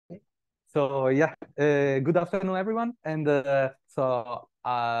So yeah, good afternoon, everyone. And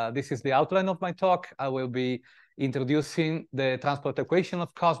this is the outline of my talk. I will be introducing the transport equation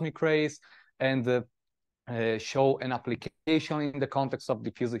of cosmic rays and show an application in the context of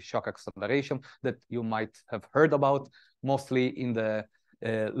diffusive shock acceleration that you might have heard about, mostly in the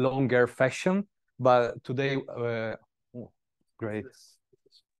longer fashion. But today, oh, great.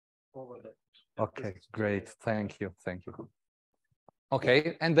 Okay, great. Thank you. Thank you.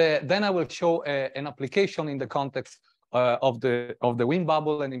 Okay, and then I will show an application in the context of the wind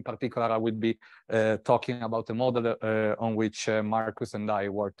bubble, and in particular, I will be talking about a model on which Marcus and I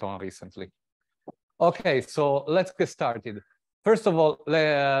worked on recently. Okay, so let's get started. First of all,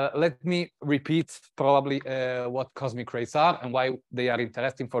 let me repeat probably what cosmic rays are and why they are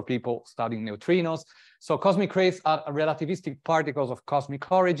interesting for people studying neutrinos. So cosmic rays are relativistic particles of cosmic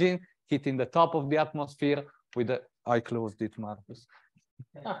origin hitting the top of the atmosphere with the, I closed it, Marcus.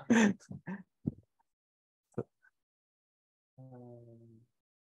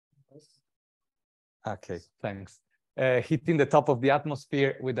 Okay, thanks. Hitting the top of the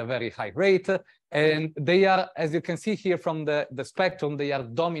atmosphere with a very high rate. And they are, as you can see here from the spectrum, they are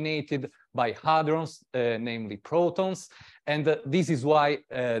dominated by hadrons, namely protons. And this is why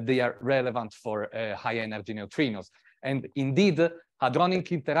they are relevant for high energy neutrinos. And indeed,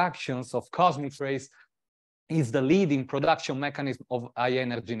 hadronic interactions of cosmic rays is the leading production mechanism of high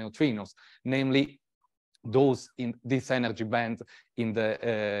energy neutrinos, namely those in this energy band in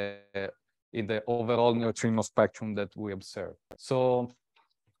the overall neutrino spectrum that we observe. So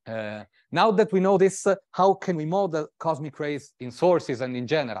now that we know this, how can we model cosmic rays in sources and in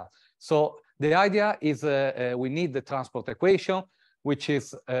general? So the idea is we need the transport equation, which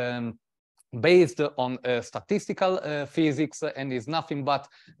is based on statistical physics and is nothing but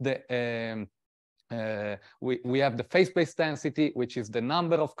the we have the phase-space density, which is the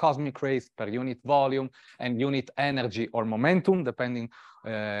number of cosmic rays per unit volume and unit energy or momentum, depending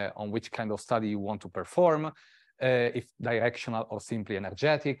on which kind of study you want to perform, if directional or simply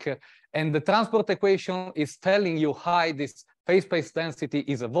energetic. And the transport equation is telling you how this phase-space density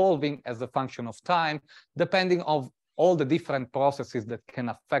is evolving as a function of time, depending on all the different processes that can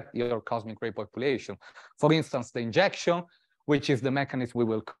affect your cosmic ray population. For instance, the injection, which is the mechanism we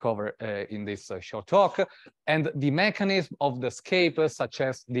will cover in this short talk, and the mechanism of the escape, such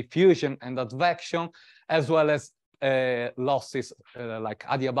as diffusion and advection, as well as losses like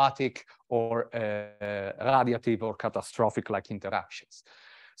adiabatic or radiative or catastrophic like interactions.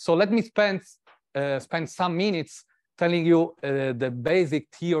 So let me spend some minutes telling you the basic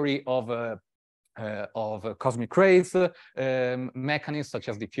theory of cosmic rays, mechanisms such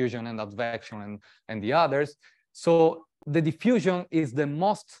as diffusion and advection and the others. So the diffusion is the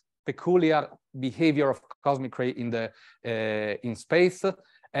most peculiar behavior of cosmic ray in space,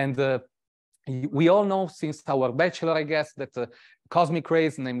 and we all know since our bachelor, I guess, that cosmic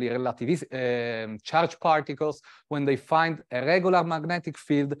rays, namely relativist charged particles, when they find a regular magnetic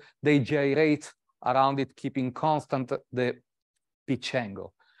field, they gyrate around it, keeping constant the pitch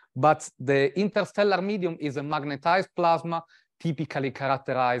angle. But the interstellar medium is a magnetized plasma, typically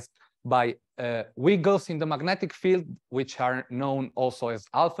characterized by wiggles in the magnetic field, which are known also as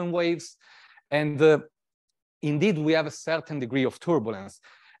alpha waves. And indeed, we have a certain degree of turbulence.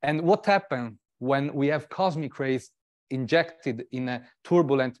 And what happens when we have cosmic rays injected in a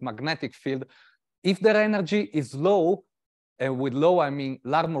turbulent magnetic field? If their energy is low, with low, I mean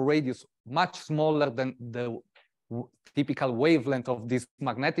Larmor radius much smaller than the typical wavelength of this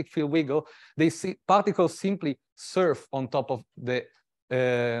magnetic field wiggle, particles simply surf on top of the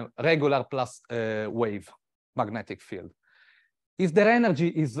regular plus wave magnetic field. If their energy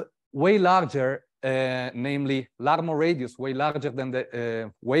is way larger, namely Larmor radius way larger than the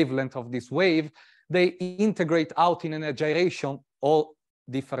wavelength of this wave, they integrate out in a gyration all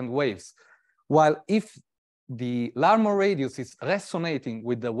different waves. While if the Larmor radius is resonating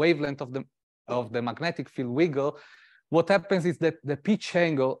with the wavelength of the magnetic field wiggle, what happens is that the pitch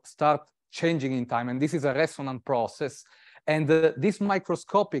angle starts changing in time, and this is a resonant process. And this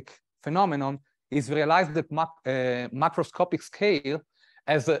microscopic phenomenon is realized at macroscopic scale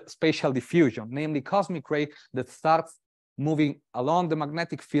as a spatial diffusion, namely cosmic ray that starts moving along the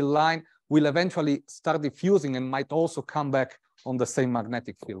magnetic field line will eventually start diffusing and might also come back on the same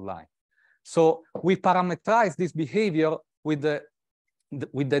magnetic field line. So we parameterize this behavior with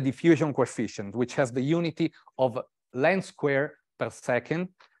the diffusion coefficient, which has the unity of length square per second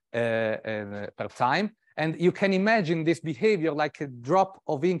per time. And you can imagine this behavior like a drop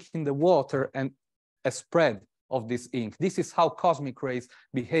of ink in the water and a spread of this ink. This is how cosmic rays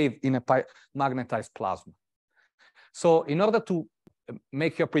behave in a magnetized plasma. So in order to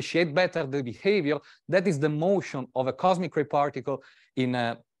make you appreciate better the behavior, that is the motion of a cosmic ray particle in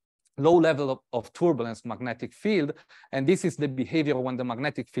a low level of turbulence magnetic field. And this is the behavior when the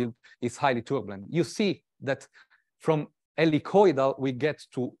magnetic field is highly turbulent. You see that from helicoidal, we get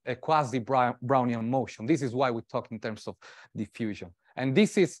to a quasi-Brownian motion. This is why we talk in terms of diffusion. And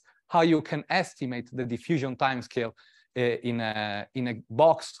this is how you can estimate the diffusion timescale in a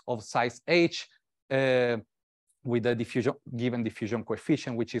box of size h with a given diffusion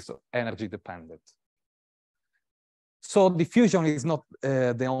coefficient, which is energy dependent. So diffusion is not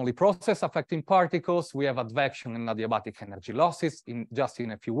the only process affecting particles. We have advection and adiabatic energy losses. Just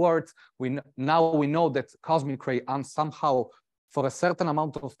in a few words, now we know that cosmic ray are somehow, for a certain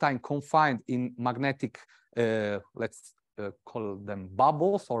amount of time, confined in magnetic, let's call them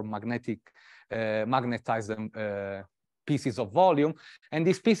bubbles or magnetized pieces of volume. And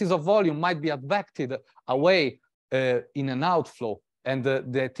these pieces of volume might be advected away in an outflow. And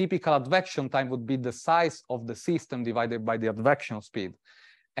the typical advection time would be the size of the system divided by the advection speed.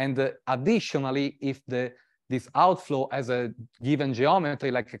 And additionally, if this outflow has a given geometry,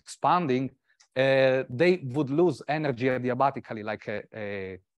 like expanding, they would lose energy adiabatically, like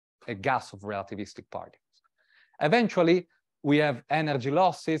a gas of relativistic particles. Eventually, we have energy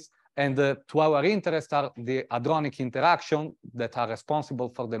losses, and to our interest are the hadronic interaction that are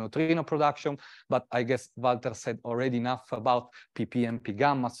responsible for the neutrino production. But I guess Walter said already enough about PP and P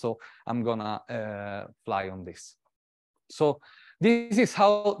gamma, so I'm gonna fly on this. So this is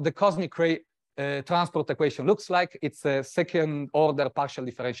how the cosmic ray transport equation looks like. It's a second order partial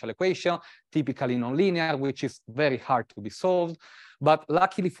differential equation, typically nonlinear, which is very hard to be solved. But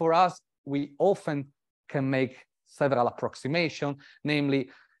luckily for us, we often can make several approximations, namely,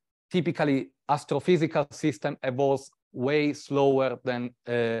 typically, astrophysical system evolves way slower than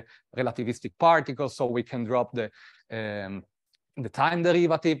relativistic particles, so we can drop the time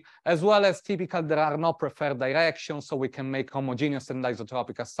derivative, as well as typical, there are no preferred directions, so we can make homogeneous and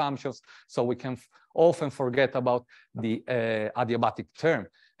isotropic assumptions, so we can often forget about the adiabatic term.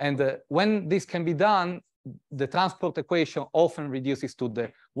 And when this can be done, the transport equation often reduces to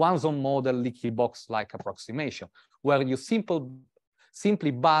the one-zone model leaky box-like approximation, where you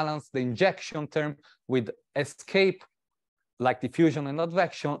simply balance the injection term with escape, like diffusion and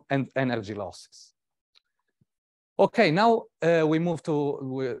advection, and energy losses. Okay, now we move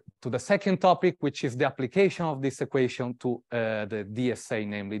to the second topic, which is the application of this equation to the DSA,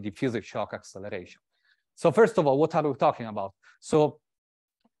 namely diffusive shock acceleration. So first of all, what are we talking about? So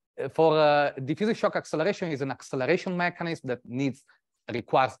for diffusive shock acceleration is an acceleration mechanism that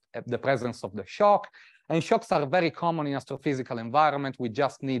requires the presence of the shock. And shocks are very common in astrophysical environment. We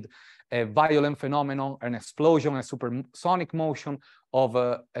just need a violent phenomenon, an explosion, a supersonic motion of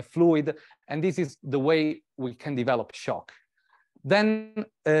a fluid. And this is the way we can develop shock. Then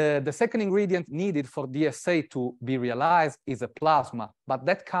the second ingredient needed for DSA to be realized is a plasma, but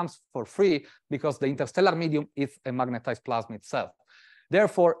that comes for free because the interstellar medium is a magnetized plasma itself.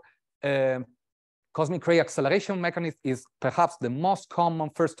 Therefore, cosmic ray acceleration mechanism is perhaps the most common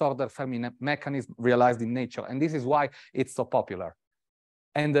first-order Fermi mechanism realized in nature, and this is why it's so popular.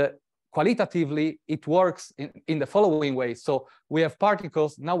 And qualitatively, it works in the following way. So we have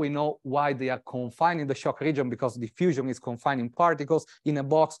particles. Now we know why they are confined in the shock region, because diffusion is confining particles in a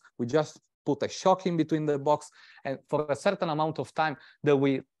box. We just put a shock in between the box, and for a certain amount of time, they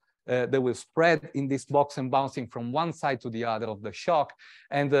will spread in this box and bouncing from one side to the other of the shock.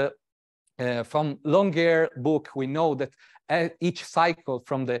 And from Longuerre book, we know that each cycle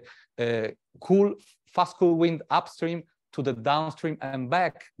from the fast cool wind upstream to the downstream and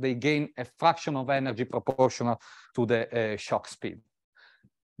back, they gain a fraction of energy proportional to the shock speed.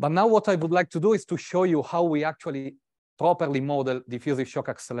 But now what I would like to do is to show you how we actually properly model diffusive shock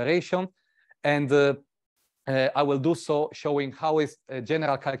acceleration. And I will do so showing how is a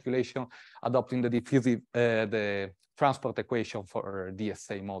general calculation adopting the diffusive, the transport equation for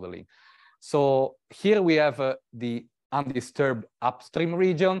DSA modeling. So here we have the undisturbed upstream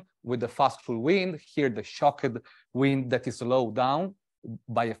region with the fast full wind. Here the shocked wind that is slowed down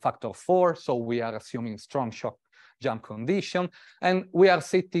by a factor of 4. So we are assuming strong shock jump condition. And we are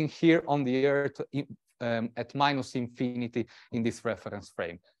sitting here on the Earth at -infinity in this reference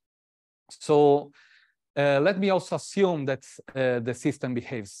frame. So let me also assume that the system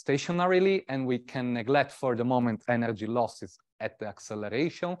behaves stationarily, and we can neglect for the moment energy losses at the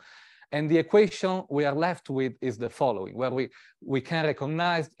acceleration. And the equation we are left with is the following, where we can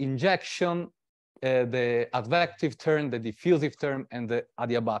recognize injection, the advective term, the diffusive term, and the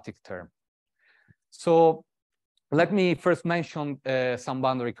adiabatic term. So let me first mention some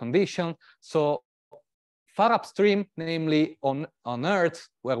boundary condition. So far upstream, namely on Earth,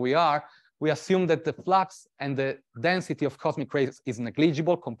 where we are, we assume that the flux and the density of cosmic rays is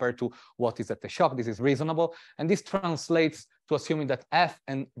negligible compared to what is at the shock. This is reasonable. And this translates to assuming that F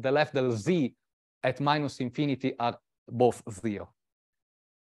and the left del Z at -infinity are both 0.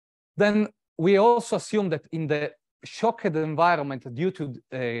 Then we also assume that in the shocked environment, due to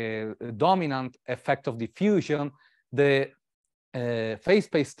a dominant effect of diffusion, the phase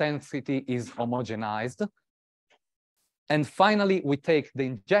space density is homogenized. And finally, we take the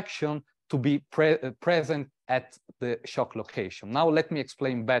injection to be present at the shock location. Now, let me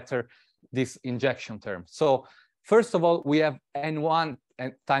explain better this injection term. So first of all, we have N1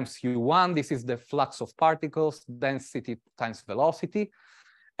 times U1. This is the flux of particles, density times velocity.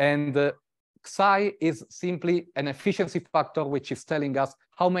 And psi is simply an efficiency factor, which is telling us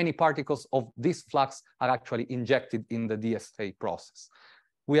how many particles of this flux are actually injected in the DSA process.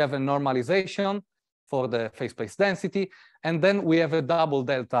 We have a normalization for the phase space density, and then we have a double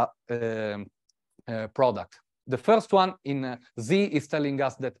delta product. The first one in Z is telling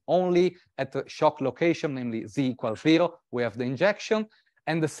us that only at the shock location, namely Z equals 0, we have the injection.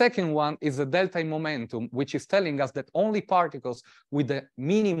 And the second one is a delta in momentum, which is telling us that only particles with the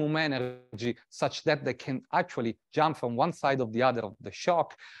minimum energy such that they can actually jump from one side of the other of the shock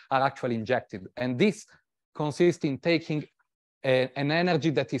are actually injected. And this consists in taking an energy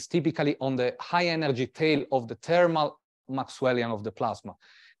that is typically on the high energy tail of the thermal Maxwellian of the plasma.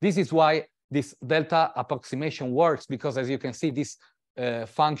 This is why this delta approximation works, because as you can see, this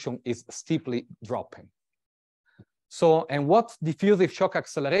function is steeply dropping. So, and what diffusive shock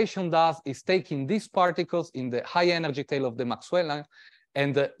acceleration does is taking these particles in the high energy tail of the Maxwellian,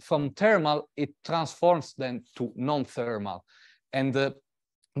 and from thermal, it transforms them to non-thermal. And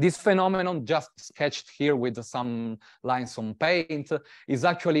this phenomenon, just sketched here with some lines on paint, is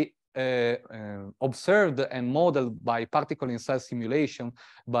actually observed and modeled by particle in cell simulation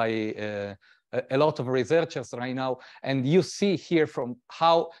by a lot of researchers right now. And you see here from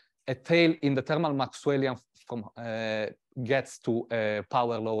how a tail in the thermal Maxwellian gets to a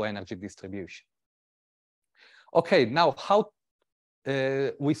power low energy distribution. Okay, now how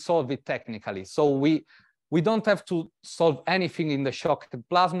we solve it technically. So we don't have to solve anything in the shocked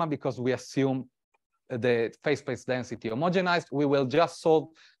plasma because we assume the phase space density homogenized. We will just solve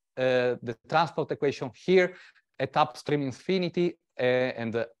the transport equation here at upstream infinity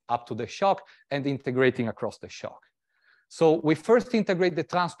and up to the shock and integrating across the shock. So we first integrate the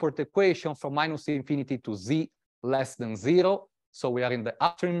transport equation from -infinity to Z less than 0. So we are in the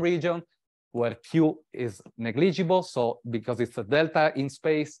upstream region where Q is negligible. So because it's a delta in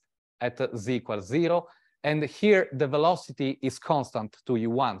space at Z equals 0. And here the velocity is constant to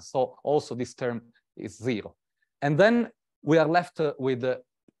U1. So also this term is 0. And then we are left with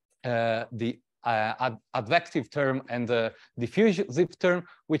the advective term and the diffusive term,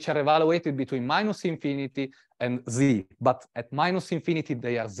 which are evaluated between -infinity and Z. But at -infinity,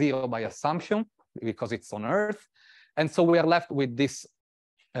 they are 0 by assumption because it's on Earth. And so we are left with this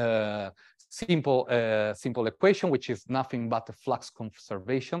simple equation, which is nothing but a flux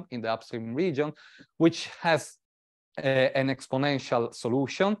conservation in the upstream region, which has an exponential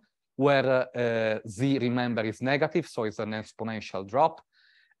solution where Z, remember, is negative, so it's an exponential drop.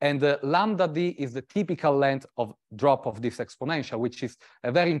 And lambda d is the typical length of drop of this exponential, which is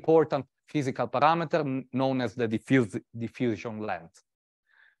a very important physical parameter known as the diffusion length.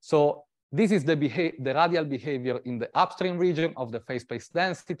 So this is the radial behavior in the upstream region of the phase space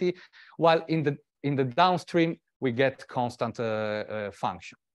density, while in the downstream we get constant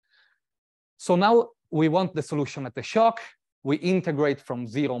function. So now we want the solution at the shock. We integrate from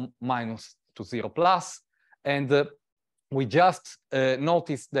 0 minus to 0 plus, and we just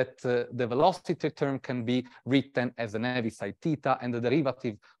notice that the velocity term can be written as an Heaviside theta, and the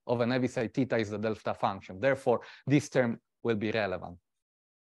derivative of an Heaviside theta is the delta function. Therefore, this term will be relevant.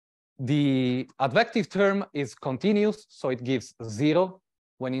 The advective term is continuous, so it gives 0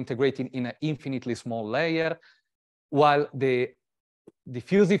 when integrating in an infinitely small layer, while the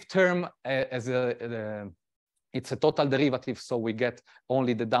diffusive term it's a total derivative, so we get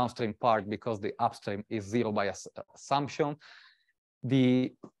only the downstream part because the upstream is 0 by assumption.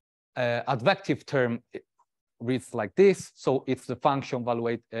 The advective term reads like this, so it's the function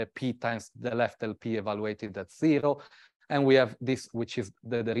evaluate p times the left LP evaluated at 0, and we have this, which is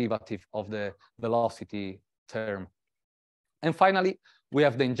the derivative of the velocity term. And finally, we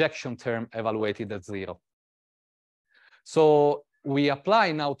have the injection term evaluated at 0. So we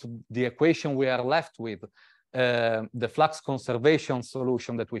apply now to the equation we are left with the flux conservation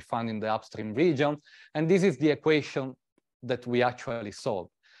solution that we found in the upstream region. And this is the equation that we actually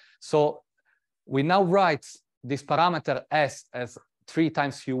solved. So we now write this parameter S as 3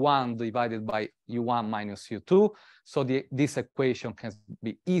 times U1 divided by U1 minus U2. So this equation can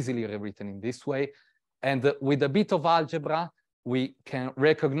be easily rewritten in this way. And with a bit of algebra, we can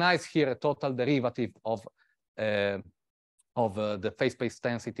recognize here a total derivative of the phase space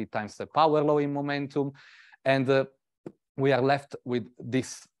density times the power law in momentum. And we are left with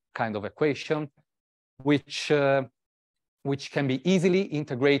this kind of equation, which can be easily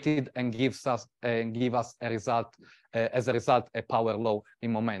integrated and give us a result, as a result, a power law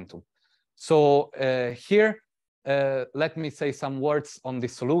in momentum. So here, let me say some words on the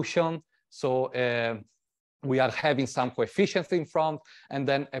solution. So we are having some coefficients in front, and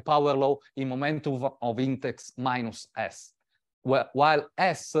then a power law in momentum of index minus S. While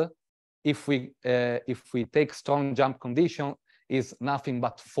S, if we take strong jump condition, is nothing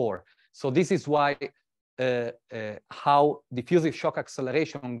but 4. So this is why how diffusive shock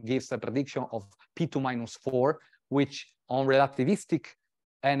acceleration gives a prediction of P2 minus 4, which on relativistic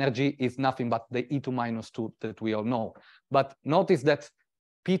energy is nothing but the E2 minus 2 that we all know. But notice that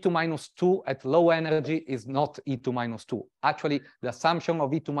P2 minus 2 at low energy is not E2 minus 2. Actually, the assumption of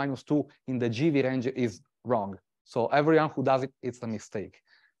E2 minus 2 in the GV range is wrong. So everyone who does it, it's a mistake.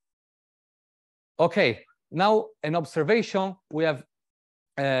 Okay, now an observation. We have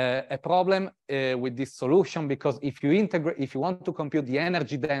a problem with this solution, because if you want to compute the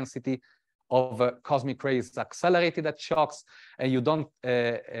energy density of cosmic rays accelerated at shocks, and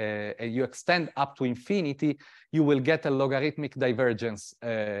you extend up to infinity, you will get a logarithmic divergence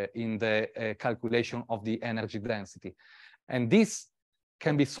in the calculation of the energy density. And this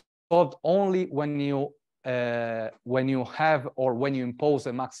can be solved only when you have, or when you impose,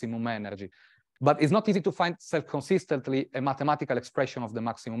 a maximum energy. But it's not easy to find self-consistently a mathematical expression of the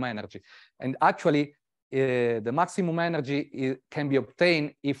maximum energy. And actually, the maximum energy can be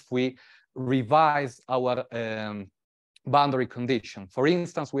obtained if we revise our boundary condition. For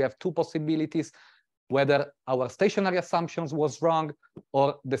instance, we have two possibilities: whether our stationary assumptions was wrong,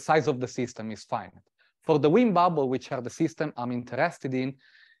 or the size of the system is finite. For the wind bubble, which are the system I'm interested in,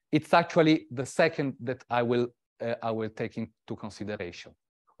 it's actually the second that I will take into consideration.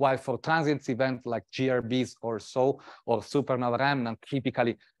 While for transient events like GRBs or so, or supernova remnant,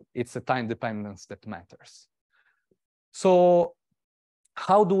 typically it's the time dependence that matters. So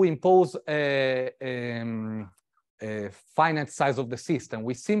how do we impose a finite size of the system?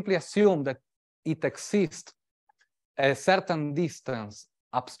 We simply assume that it exists a certain distance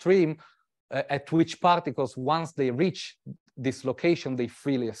upstream at which particles, once they reach this location, they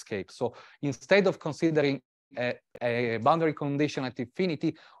freely escape. So instead of considering a boundary condition at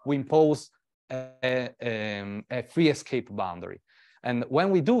infinity, we impose a free escape boundary. And when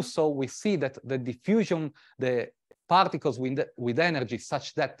we do so, we see that the diffusion, the particles with energy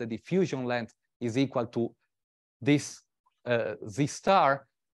such that the diffusion length is equal to this Z star,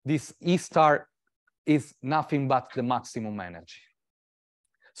 this E star is nothing but the maximum energy.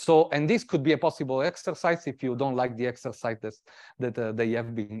 So, and this could be a possible exercise if you don't like the exercises that they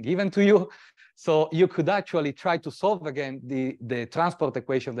have been given to you. So you could actually try to solve again the transport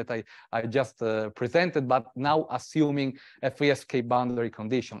equation that I just presented, but now assuming a free escape boundary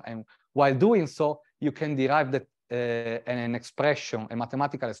condition. And while doing so, you can derive that an expression, a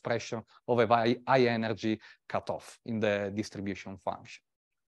mathematical expression of a high energy cutoff in the distribution function.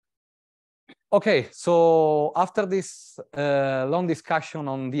 Okay, so after this long discussion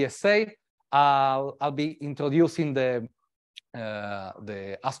on DSA, I'll be introducing the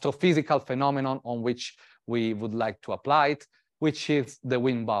astrophysical phenomenon on which we would like to apply it, which is the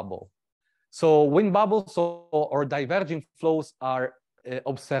wind bubble. So wind bubbles or diverging flows are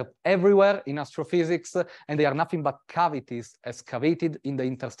observed everywhere in astrophysics, and they are nothing but cavities excavated in the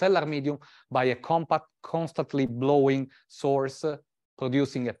interstellar medium by a compact, constantly blowing source,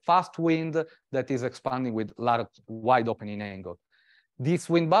 producing a fast wind that is expanding with large, wide opening angle. These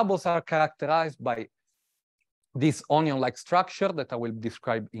wind bubbles are characterized by this onion-like structure that I will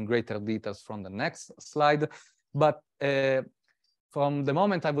describe in greater details from the next slide. But from the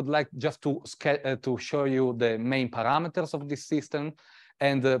moment, I would like just to show you the main parameters of this system.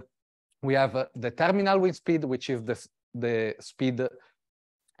 And we have the terminal wind speed, which is the speed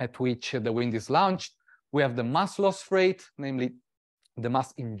at which the wind is launched. We have the mass loss rate, namely the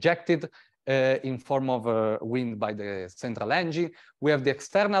mass injected in form of wind by the central engine. We have the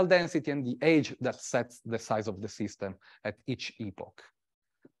external density and the age that sets the size of the system at each epoch.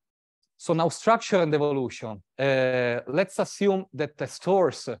 So now structure and evolution. Let's assume that the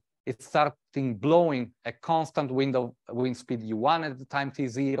source is starting blowing a constant wind speed U1 at the time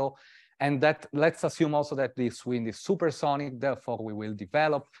t0, And that let's assume also that this wind is supersonic, therefore we will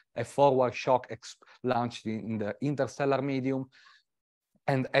develop a forward shock launched in the interstellar medium.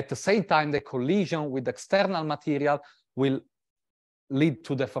 And at the same time, the collision with external material will lead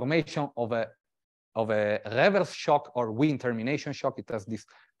to the formation of a reverse shock or wind termination shock. It has these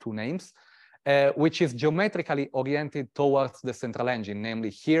two names, which is geometrically oriented towards the central engine. Namely,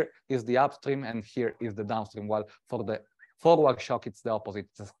 here is the upstream and here is the downstream, while for the forward shock, it's the opposite.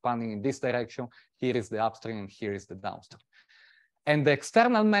 It's expanding in this direction. Here is the upstream and here is the downstream. And the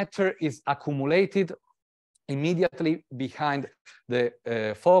external matter is accumulated immediately behind the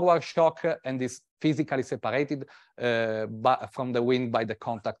forward shock and is physically separated from the wind by the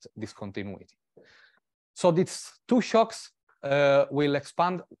contact discontinuity. So these two shocks will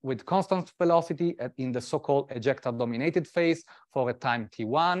expand with constant velocity in the so-called ejecta-dominated phase for a time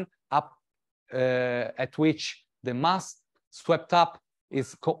t1, up at which the mass swept up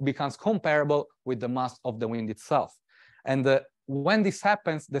becomes comparable with the mass of the wind itself. And when this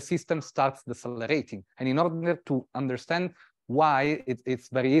happens, the system starts decelerating. And in order to understand why, it's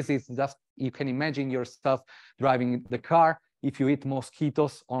very easy. It's just, you can imagine yourself driving the car. If you eat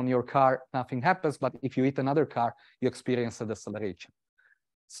mosquitoes on your car, nothing happens. But if you eat another car, you experience a deceleration.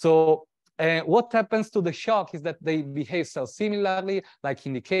 So what happens to the shock is that they behave so similarly, like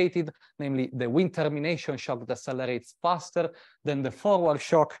indicated, namely the wind termination shock decelerates faster than the forward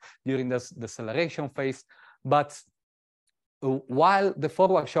shock during this deceleration phase. But while the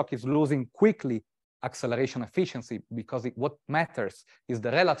forward shock is losing quickly acceleration efficiency, because what matters is the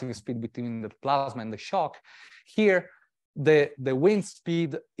relative speed between the plasma and the shock, here the wind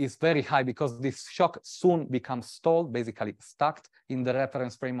speed is very high because this shock soon becomes stalled, basically stuck in the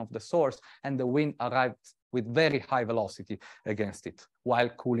reference frame of the source, and the wind arrives with very high velocity against it while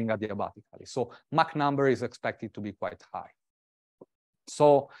cooling adiabatically. So Mach number is expected to be quite high.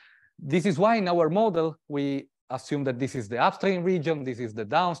 So this is why in our model, we assume that this is the upstream region, this is the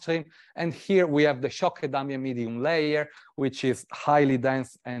downstream, and here we have the shock at ambient medium layer, which is highly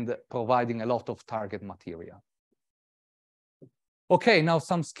dense and providing a lot of target material. Okay, now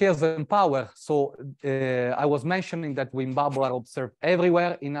some scales and power. So I was mentioning that wind bubbles are observed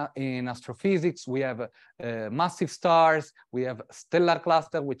everywhere in astrophysics. We have massive stars, we have stellar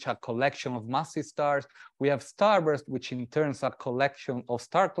clusters, which are collection of massive stars. We have starbursts, which in turn are collection of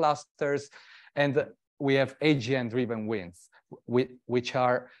star clusters. And we have AGN-driven winds, which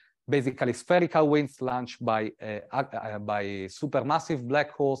are basically spherical winds launched by supermassive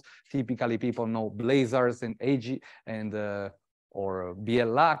black holes. Typically, people know blazars and or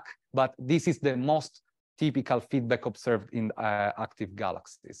BLAC, but this is the most typical feedback observed in active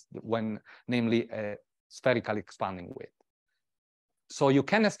galaxies, namely spherical expanding wind. So you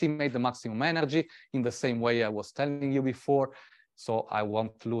can estimate the maximum energy in the same way I was telling you before. So I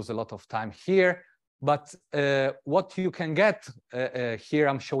won't lose a lot of time here. But what you can get here,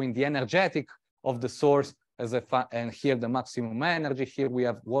 I'm showing the energetic of the source and here the maximum energy. Here we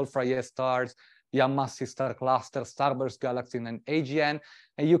have Wolf-Rayet stars, young massive star cluster, starburst galaxy, and AGN.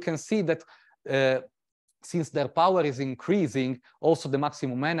 And you can see that since their power is increasing, also the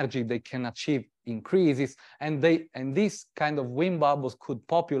maximum energy they can achieve increases. And these kind of wind bubbles could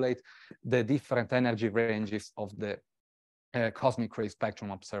populate the different energy ranges of the cosmic ray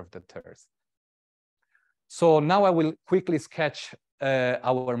spectrum observed at Earth. So now I will quickly sketch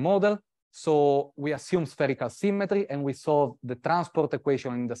our model. So we assume spherical symmetry, and we solve the transport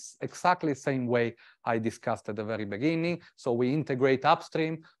equation in the exactly same way I discussed at the very beginning. So we integrate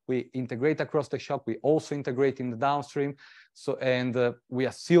upstream, we integrate across the shock, we also integrate in the downstream. So we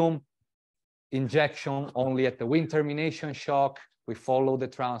assume injection only at the wind termination shock. We follow the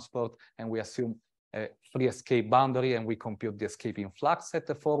transport, and we assume a free escape boundary, and we compute the escaping flux at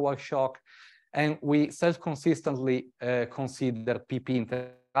the forward shock. And we self-consistently consider PP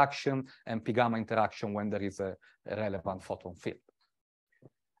interaction and P gamma interaction when there is a relevant photon field.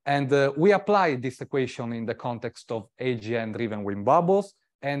 And we apply this equation in the context of AGN-driven wind bubbles,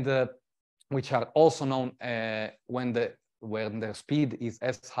 and which are also known when the speed is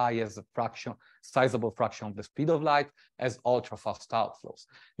as high as a sizable fraction of the speed of light as ultra-fast outflows.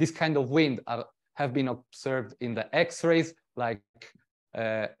 This kind of wind have been observed in the X-rays, like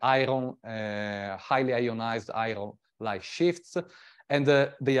iron, highly ionized iron light shifts, and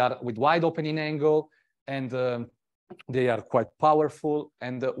they are with wide opening angle, and they are quite powerful.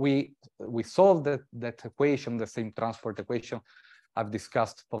 And we solve that equation, the same transport equation I've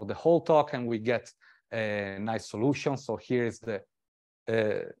discussed for the whole talk, and we get a nice solution. So here is the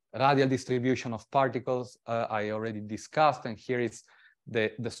radial distribution of particles I already discussed, and here is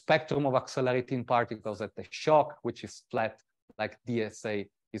the spectrum of accelerating particles at the shock, which is flat like DSA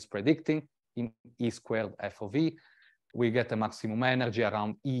is predicting in E squared f of E. We get a maximum energy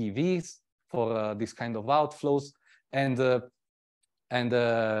around EEVs for this kind of outflows, and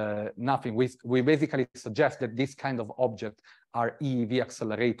nothing. We basically suggest that this kind of object are EEV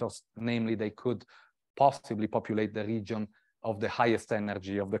accelerators, namely they could possibly populate the region of the highest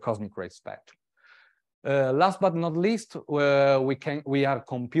energy of the cosmic ray spectrum. Last but not least, we are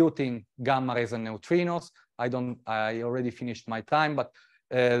computing gamma rays and neutrinos. I already finished my time, but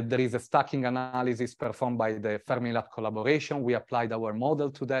there is a stacking analysis performed by the Fermilab collaboration. We applied our model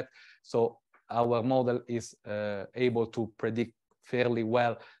to that. So our model is able to predict fairly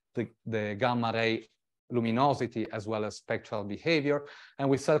well the gamma ray luminosity as well as spectral behavior. And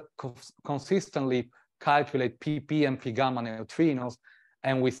we consistently calculate PP and P gamma neutrinos.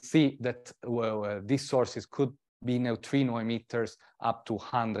 And we see that these sources could be neutrino emitters up to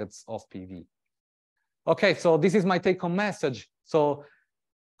hundreds of PV. Okay, so this is my take-home message. So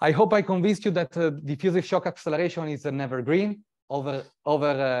I hope I convinced you that diffusive shock acceleration is an evergreen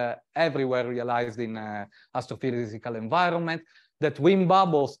everywhere realized in astrophysical environment, that wind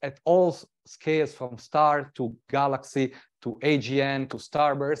bubbles at all scales from star to galaxy to AGN to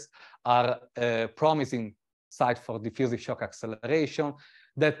starburst are promising site for diffusive shock acceleration,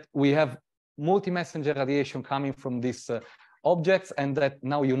 that we have multi-messenger radiation coming from these objects, and that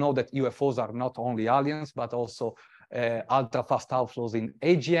now you know that UFOs are not only aliens, but also ultra-fast outflows in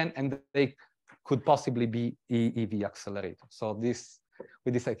AGN, and they could possibly be EEV accelerators. So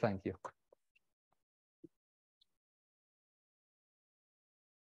with this, I thank you.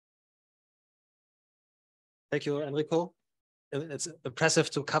 Thank you, Enrico. It's impressive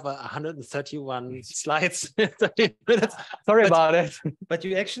to cover 131 slides in 30 minutes. Sorry about it. But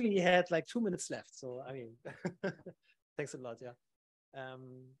you actually had like 2 minutes left. So, I mean, thanks a lot. Yeah.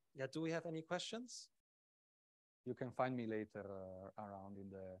 Yeah. Do we have any questions? You can find me later around in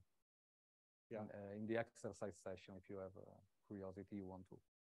the exercise session if you have curiosity, you want to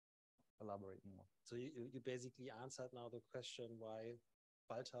elaborate more. So you basically answered now the question why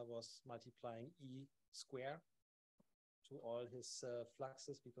Walter was multiplying E square to all his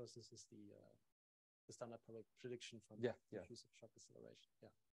fluxes, because this is the standard prediction from diffusive shock acceleration. Yeah.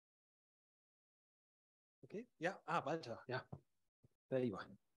 Okay. Yeah. Walter. Yeah. There you are.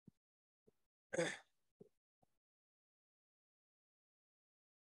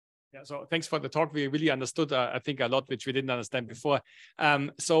 Yeah, so thanks for the talk. We really understood, I think, a lot which we didn't understand before.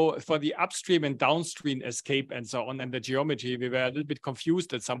 So for the upstream and downstream escape and so on, and the geometry, we were a little bit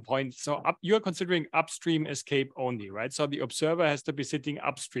confused at some point. So you're considering upstream escape only, right? So the observer has to be sitting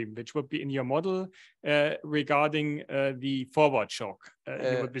upstream, which would be in your model regarding the forward shock.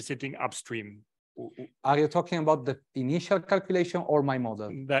 You would be sitting upstream. Are you talking about the initial calculation or my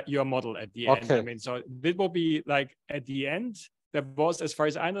model? Your model at the end. I mean, so this will be like at the end. There was, as far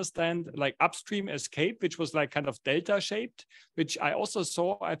as I understand, like upstream escape, which was like kind of delta shaped, which I also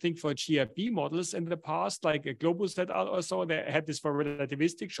saw, I think, for GRB models in the past, like a Globus et al. Or so, they had this for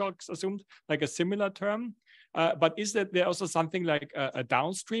relativistic shocks assumed, like a similar term. But is there also something like a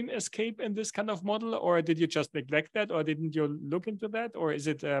downstream escape in this kind of model, or did you just neglect that, or didn't you look into that, or is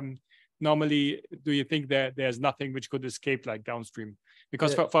it normally, do you think that there's nothing which could escape like downstream?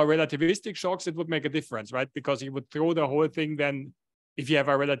 Because for relativistic shocks, it would make a difference, right? Because you would throw the whole thing then, if you have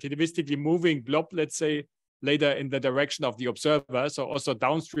a relativistically moving blob, let's say, later in the direction of the observer, so also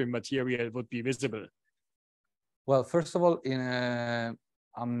downstream material would be visible. Well, first of all,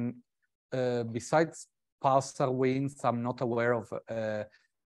 besides pulsar winds, I'm not aware of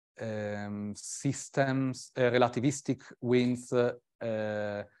systems, relativistic winds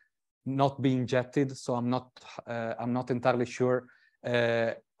not being jetted, so I'm not entirely sure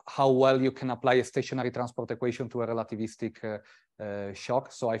how well you can apply a stationary transport equation to a relativistic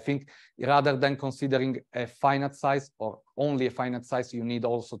shock. So I think rather than considering a finite size or only a finite size, you need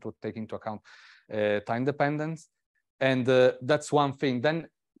also to take into account time dependence, and that's one thing. Then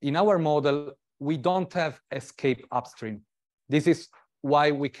in our model, we don't have escape upstream. This is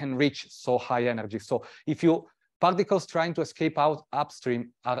why we can reach so high energy. So if particles trying to escape out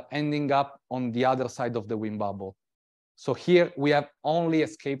upstream are ending up on the other side of the wind bubble. So here we have only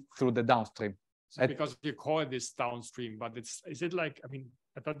escape through the downstream. So because you call this downstream, but is it like, I mean,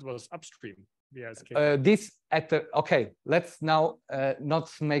 I thought it was upstream. Okay, let's now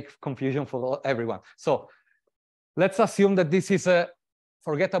not make confusion for everyone. So let's assume that this is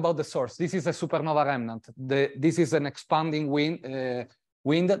forget about the source. This is a supernova remnant. This is an expanding wind.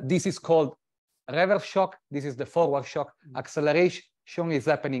 This is called reverse shock. This is the forward shock. Acceleration is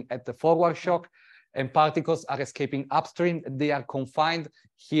happening at the forward shock, and particles are escaping upstream. They are confined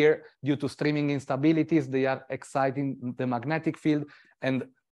here due to streaming instabilities. They are exciting the magnetic field, and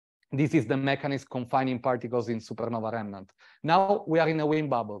This is the mechanism confining particles in supernova remnant. Now we are in a wind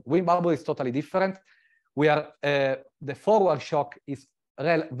bubble. Wind bubble is totally different. We are the forward shock is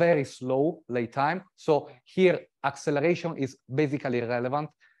very slow late time. So here acceleration is basically irrelevant.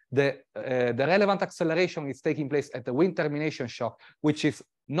 The relevant acceleration is taking place at the wind termination shock, which is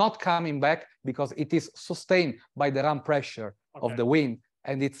not coming back because it is sustained by the run pressure of the wind,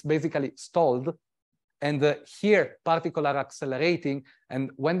 and it's basically stalled. And here particles are accelerating, and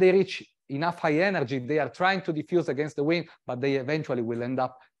when they reach enough high energy, they are trying to diffuse against the wind, but they eventually will end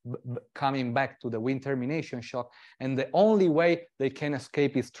up coming back to the wind termination shock. And the only way they can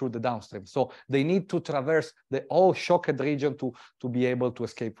escape is through the downstream. So they need to traverse the whole shocked region to be able to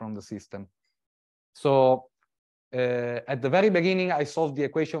escape from the system. So at the very beginning, I solved the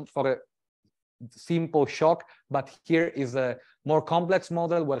equation for a simple shock, but here is a more complex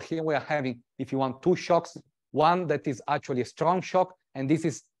model where here we are having, if you want, two shocks, one that is actually a strong shock, and this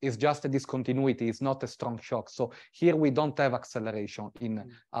is just a discontinuity, it's not a strong shock. So here we don't have acceleration in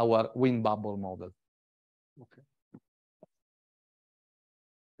our wind bubble model. Okay.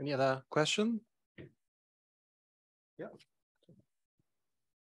 Any other question? Yeah.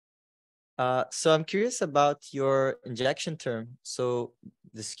 So I'm curious about your injection term. So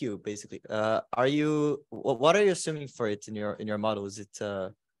the skew, basically. What are you assuming for it in your model? Is it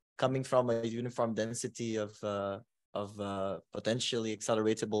coming from a uniform density of potentially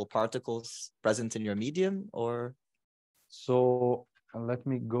acceleratable particles present in your medium, or? So let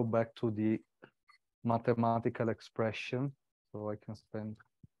me go back to the mathematical expression so I can spend.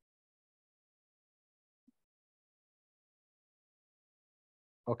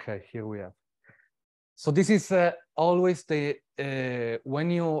 Okay, here we have. So this is always the, when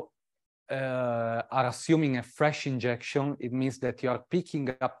you are assuming a fresh injection, it means that you are picking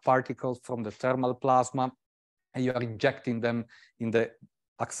up particles from the thermal plasma and you are injecting them in the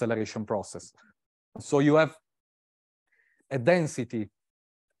acceleration process. So you have a density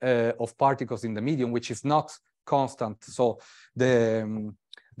of particles in the medium, which is not constant. So the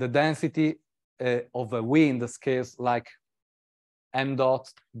density of a wind scales like m dot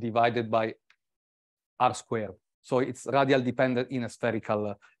divided by r squared. So it's radial dependent in a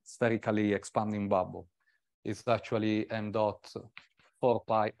spherically expanding bubble. It's actually m dot 4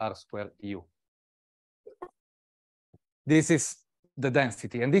 pi r squared u. This is the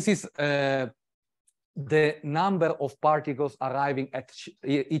density, and this is the number of particles arriving at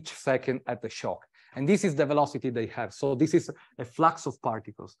each second at the shock. And this is the velocity they have. So this is a flux of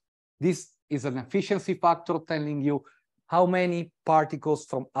particles. This is an efficiency factor telling you how many particles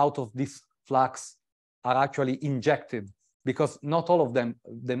from out of this flux are actually injected, because not all of them,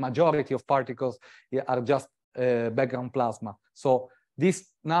 the majority of particles are just background plasma. So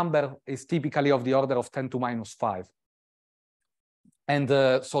this number is typically of the order of 10 to minus 5. And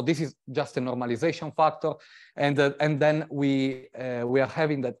so this is just a normalization factor. And then we are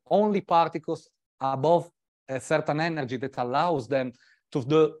having that only particles above a certain energy that allows them to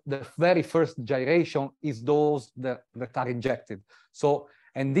do the very first gyration is those that are injected. So,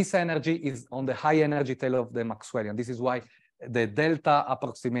 and this energy is on the high energy tail of the Maxwellian. This is why the delta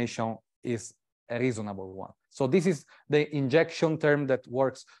approximation is a reasonable one. So this is the injection term that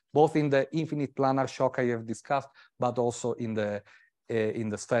works both in the infinite planar shock I have discussed, but also in the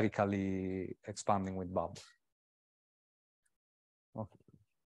spherically expanding with bubble. Okay.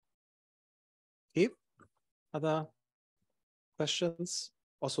 Other questions?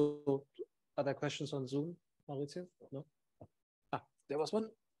 Also, other questions on Zoom, Maurizio? No? Ah, there was one.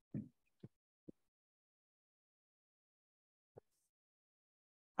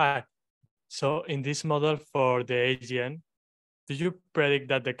 Hi. So in this model for the AGN, do you predict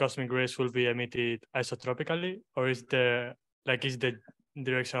that the cosmic rays will be emitted isotropically, or is the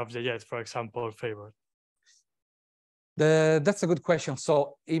direction of the jet, for example, favored? That's a good question.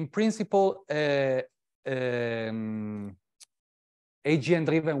 So in principle,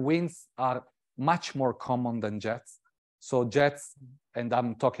 AGN-driven winds are much more common than jets. So jets, and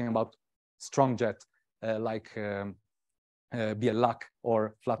I'm talking about strong jet, like BLAC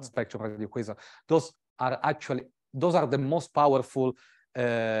or flat spectrum radio quasar. Those are the most powerful,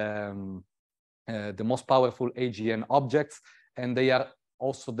 AGN objects, and they are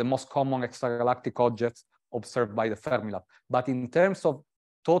also the most common extragalactic objects observed by the Fermilab. But in terms of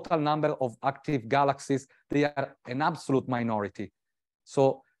total number of active galaxies, they are an absolute minority.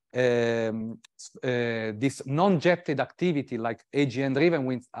 So this non-jetted activity like AGN-driven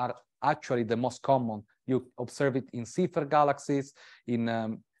winds are actually the most common. You observe it in Seyfert galaxies, in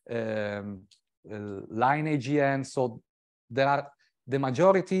line AGN. So there are the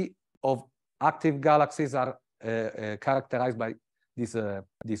majority of active galaxies are characterized by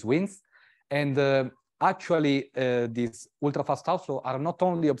these winds. And actually, these ultra-fast outflow are not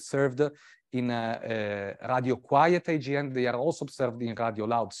only observed in radio quiet AGN, they are also observed in radio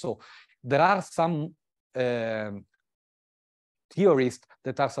loud. So there are some theorists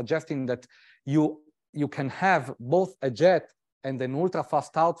that are suggesting that you can have both a jet and an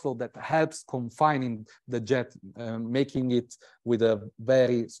ultra-fast outflow that helps confining the jet, making it with a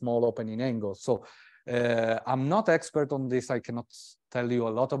very small opening angle. So I'm not expert on this. I cannot tell you a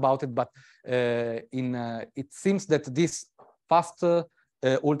lot about it, but it seems that these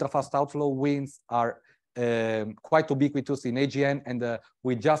ultra-fast outflow winds are quite ubiquitous in AGN, and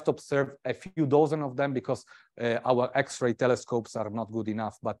we just observed a few dozen of them because our X-ray telescopes are not good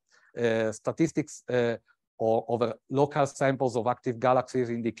enough. But statistics over local samples of active galaxies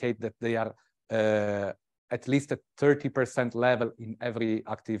indicate that they are at least at 30% level in every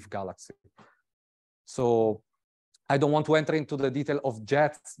active galaxy. So I don't want to enter into the detail of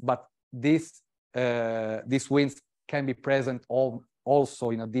jets, but these winds can be present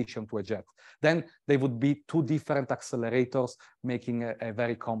also in addition to a jet. Then they would be two different accelerators, making a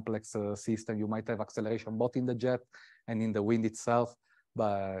very complex system. You might have acceleration both in the jet and in the wind itself,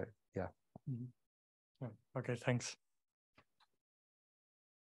 but yeah. Mm-hmm. Okay, thanks.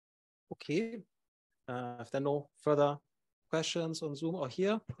 Okay, if there are no further questions on Zoom or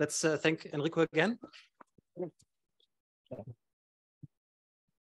here, let's thank Enrico again.